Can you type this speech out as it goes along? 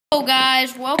Hello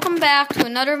guys, welcome back to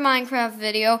another Minecraft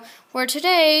video where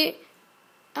today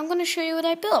I'm going to show you what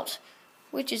I built,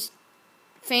 which is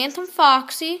Phantom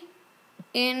Foxy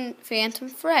and Phantom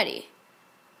Freddy.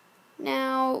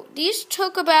 Now, this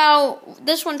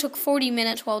one took 40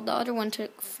 minutes while the other one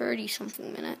took 30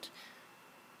 something minutes.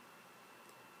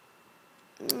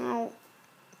 Now,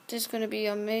 this is going to be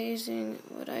amazing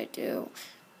what I do.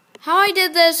 How I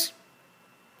did this,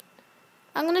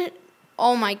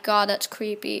 oh my god, that's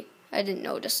creepy. I didn't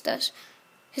notice this.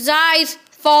 His eyes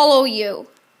follow you.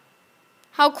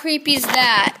 How creepy is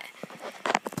that?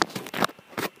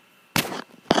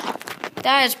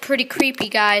 That is pretty creepy,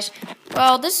 guys.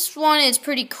 Well, this one is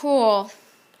pretty cool.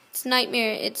 It's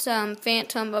Nightmare. It's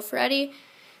Phantom of Freddy.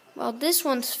 Well, this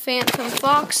one's Phantom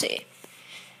Foxy.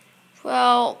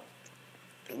 Well,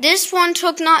 this one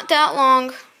took not that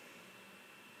long.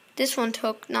 This one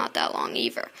took not that long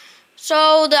either.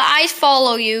 So the eyes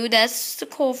follow you. That's the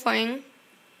cool thing.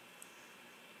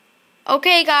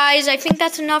 Okay, guys, I think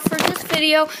that's enough for this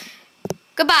video.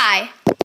 Goodbye.